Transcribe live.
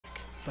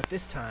but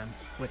this time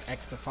with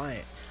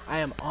XDefiant. I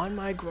am on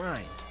my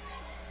grind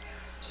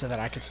so that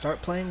I could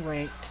start playing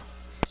ranked.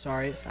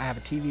 Sorry, I have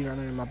a TV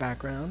running in my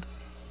background,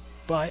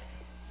 but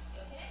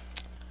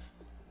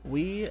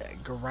we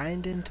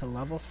grinding to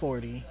level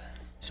 40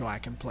 so I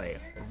can play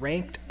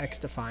ranked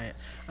XDefiant.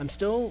 I'm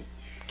still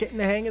getting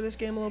the hang of this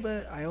game a little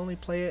bit. I only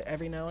play it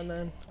every now and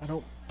then. I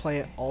don't play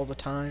it all the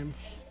time.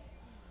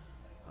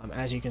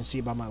 As you can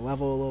see by my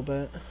level a little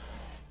bit.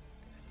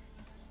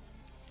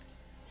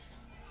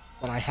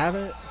 But I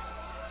haven't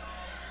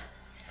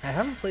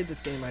played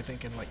this game, I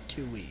think, in like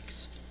 2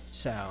 weeks.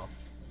 So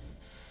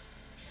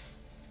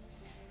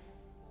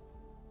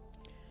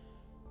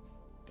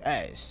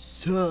that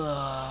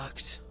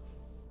sucks.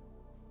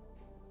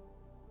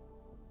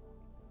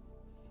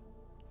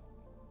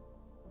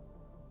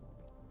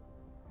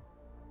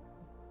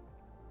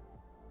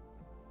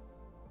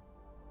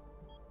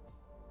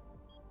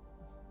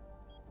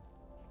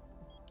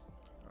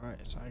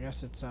 Alright, so I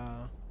guess it's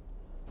time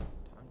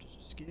to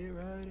just get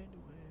right into it.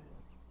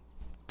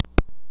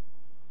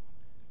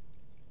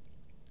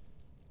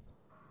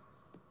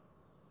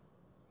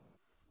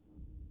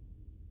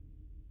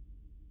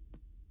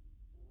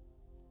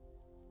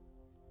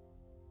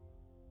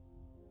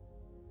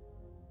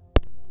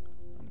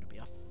 I'm gonna be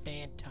a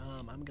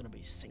phantom. I'm gonna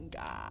be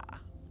Singa.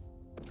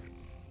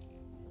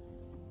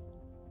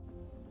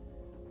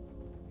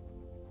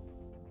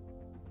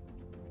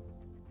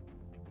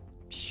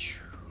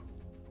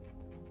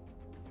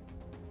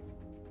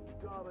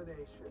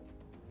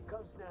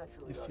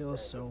 It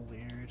feels so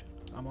weird.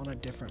 I'm on a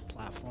different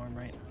platform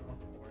right now,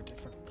 or a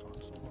different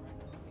console right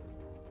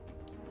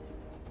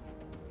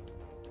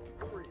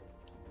now. 3,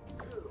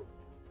 2,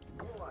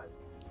 1.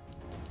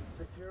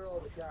 Secure all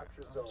the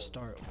capture zones. Let's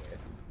start with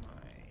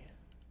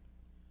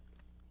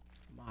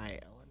my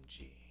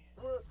LMG.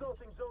 We're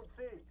assaulting Zone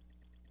C.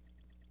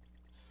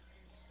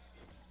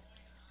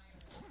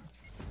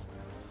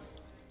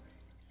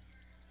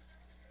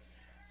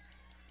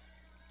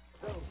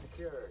 Zone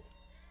secured.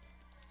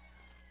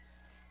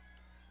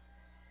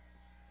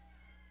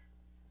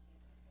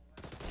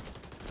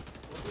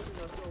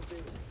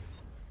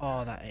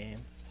 Oh, that aim.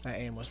 That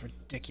aim was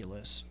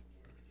ridiculous.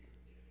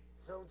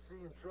 Zone C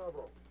in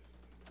trouble.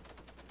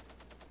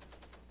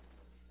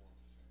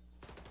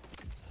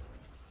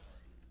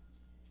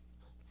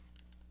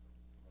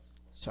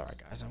 Sorry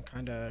guys, I'm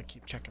kinda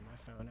keep checking my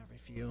phone every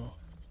few.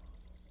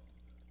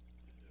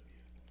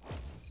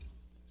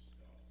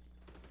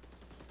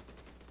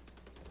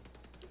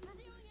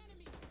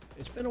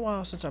 It's been a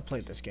while since I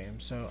played this game,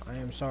 so I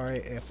am sorry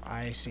if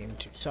I seem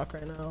to suck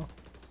right now.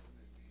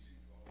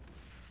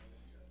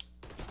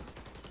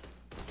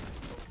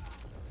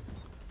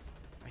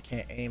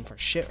 Can't aim for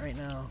shit right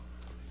now.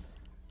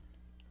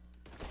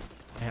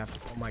 I have to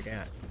pull my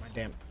damn.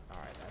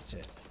 Alright, that's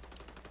it.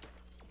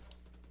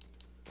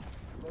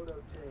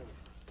 Moto change.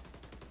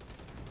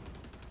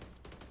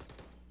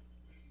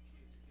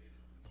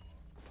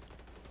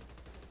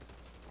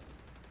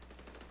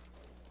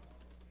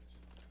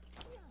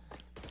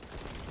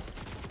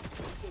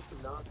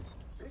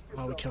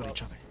 Oh, we killed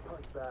each other.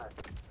 Punch back.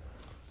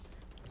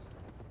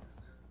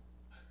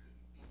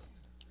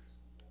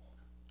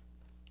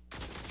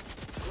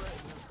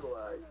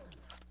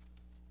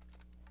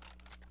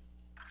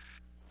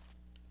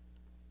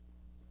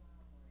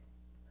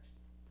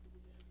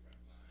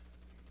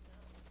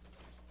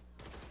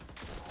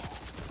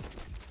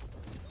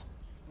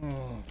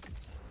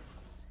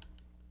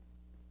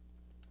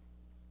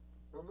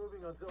 We're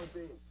moving on Zone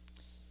B.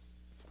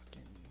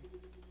 Fucking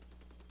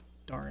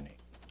darn it.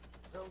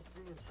 Zone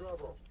C in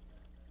trouble.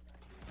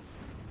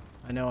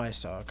 I know I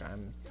suck.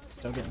 I'm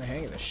still getting the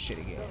hang of this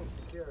shitty game. Zone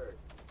secured.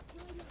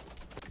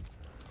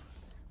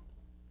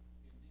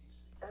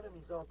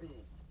 Enemies on B.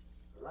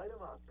 Light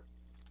them up.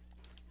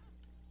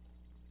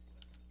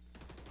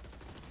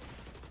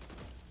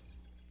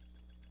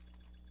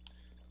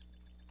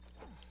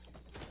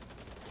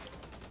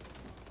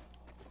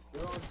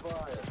 You're on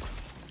fire.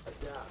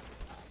 Adapt.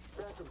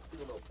 Phantom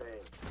steel no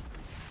pain.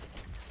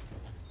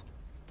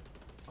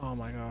 Oh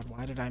my god,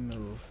 why did I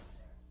move?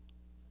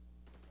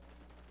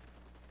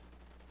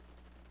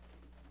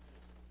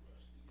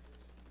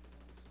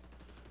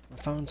 My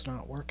phone's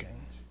not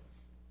working.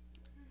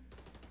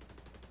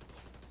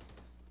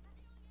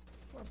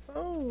 My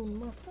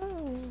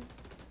phone.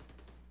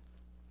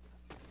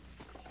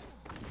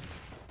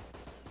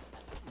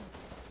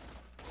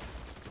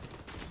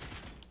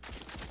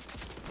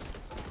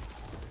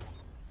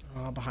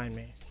 Oh, behind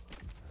me.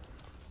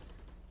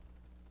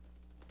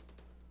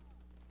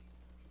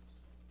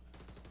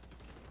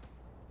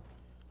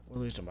 We're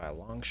losing by a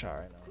long shot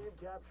right now. Team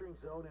capturing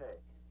Zone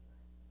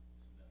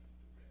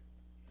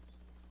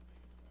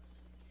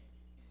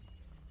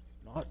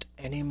A. Not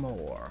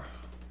anymore.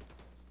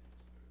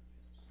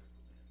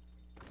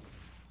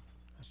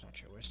 That's not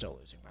true. We're still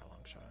losing by a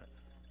long shot.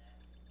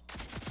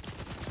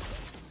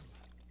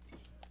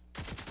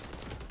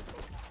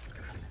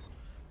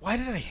 Why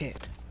did I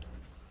hit?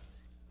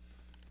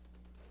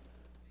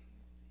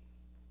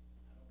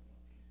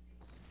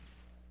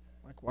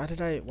 Why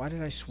did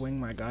I swing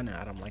my gun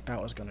at him like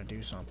that was gonna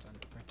do something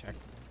to protect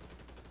me?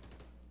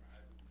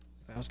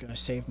 That was gonna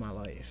save my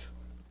life.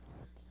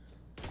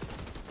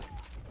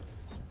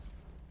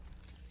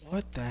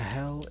 What the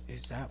hell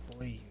is that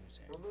boy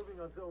using? We're moving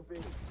on zone B.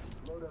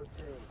 Loadout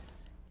change.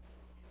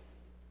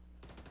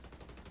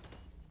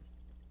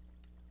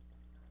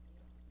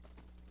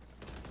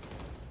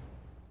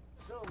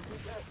 Zone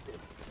contested.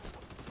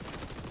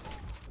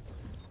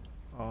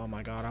 Oh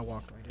my god, I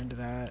walked right into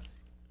that.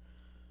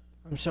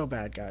 I'm so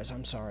bad, guys.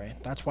 I'm sorry.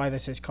 That's why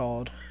this is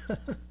called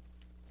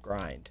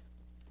grind.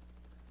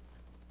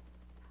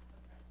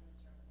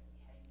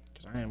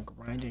 Because I am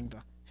grinding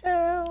the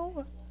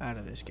hell out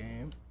of this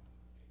game.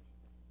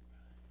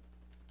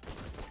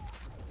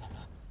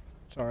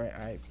 Sorry,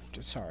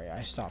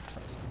 I stopped for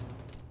a second.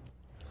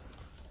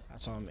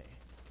 That's on me.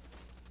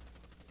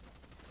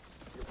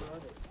 You're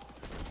burning.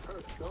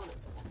 Hurt, don't it?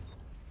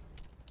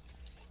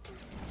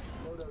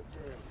 Loadout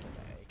change.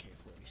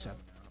 AK-47 out.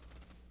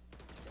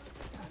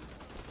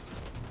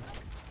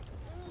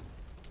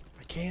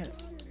 I can't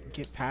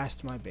get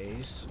past my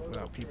base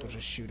without people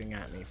just shooting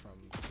at me from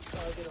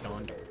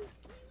yonder.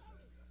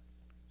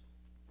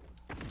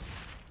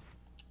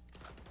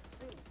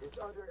 C is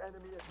under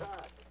enemy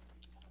attack.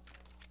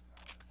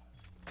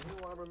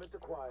 New armament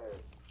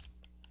acquired.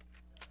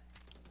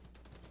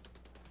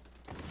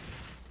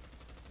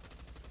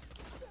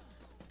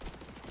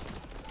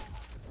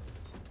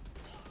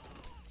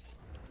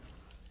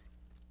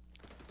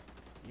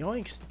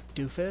 Yoinks,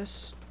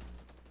 doofus.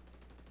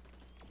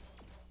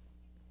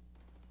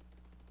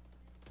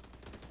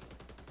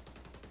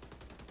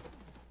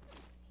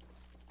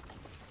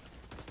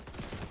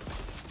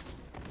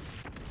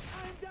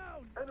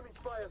 Enemy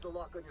spy has a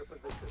lock on your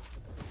position.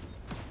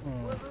 We're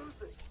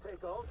losing.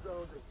 Take all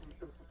zones and keep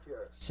them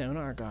secure.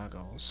 Sonar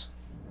goggles.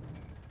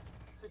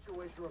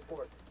 Situation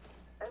report.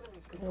 Enemies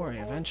Don't worry,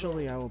 control all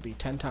eventually I zones. will be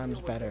 10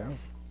 times better.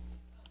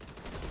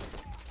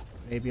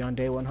 Maybe on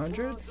day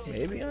 100,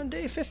 maybe on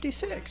day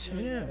 56,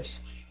 who knows?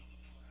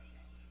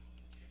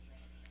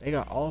 They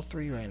got all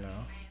three right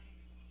now.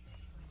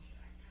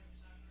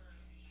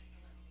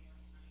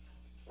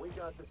 We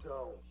got the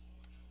zone.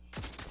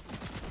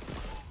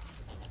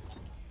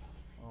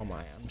 Oh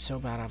my, I'm so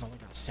bad I've only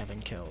got 7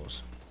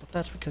 kills. But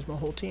that's because my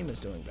whole team is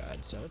doing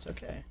bad, so it's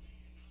okay.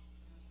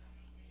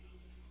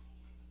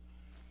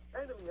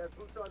 Enemy has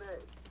boots on A.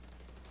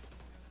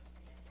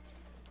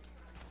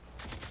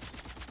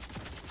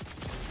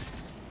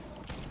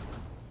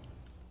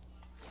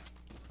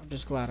 I'm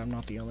just glad I'm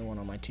not the only one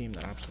on my team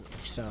that absolutely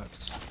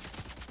sucks.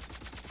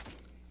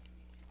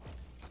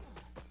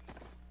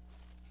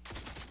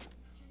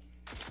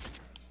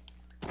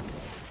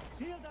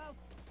 Shield out.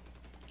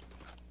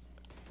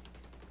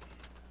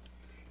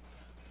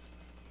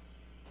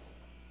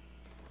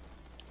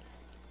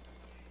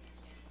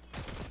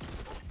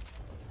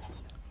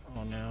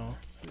 Oh no,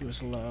 he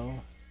was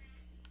low.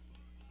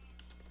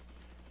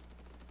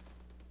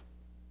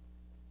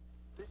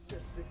 This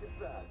ship's thick and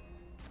fast.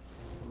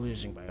 We're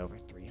losing by over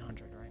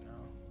 300 right now.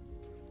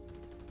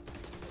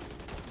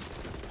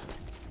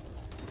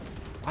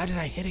 Why did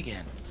I hit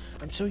again?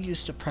 I'm so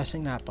used to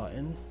pressing that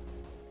button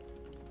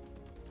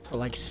for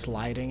like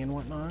sliding and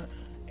whatnot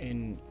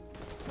in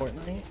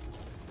Fortnite.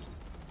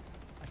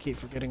 I keep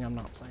forgetting I'm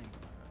not playing that.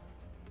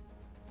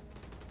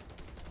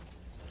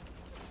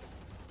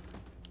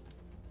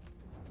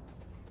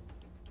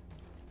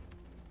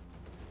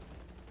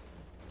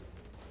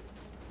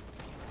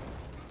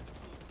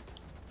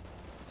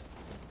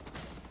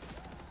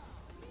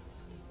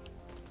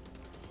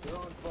 They're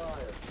on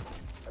fire.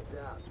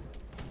 Adapt.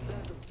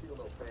 Let them feel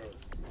no pain.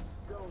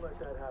 Don't let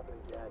that happen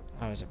again.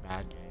 That was a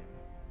bad game.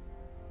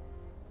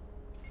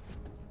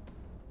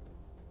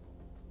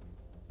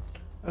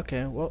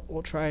 Okay, well,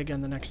 we'll try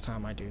again the next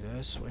time I do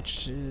this,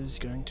 which is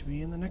going to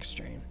be in the next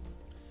stream.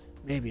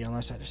 Maybe,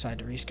 unless I decide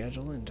to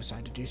reschedule and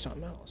decide to do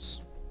something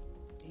else.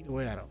 Either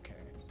way, I don't care.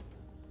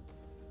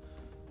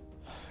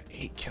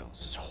 8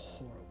 kills is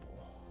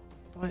horrible.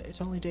 But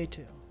it's only day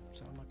 2,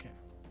 so I'm okay.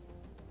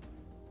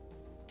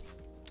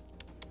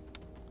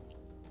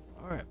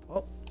 Alright,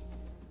 well,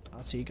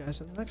 I'll see you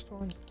guys in the next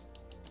one.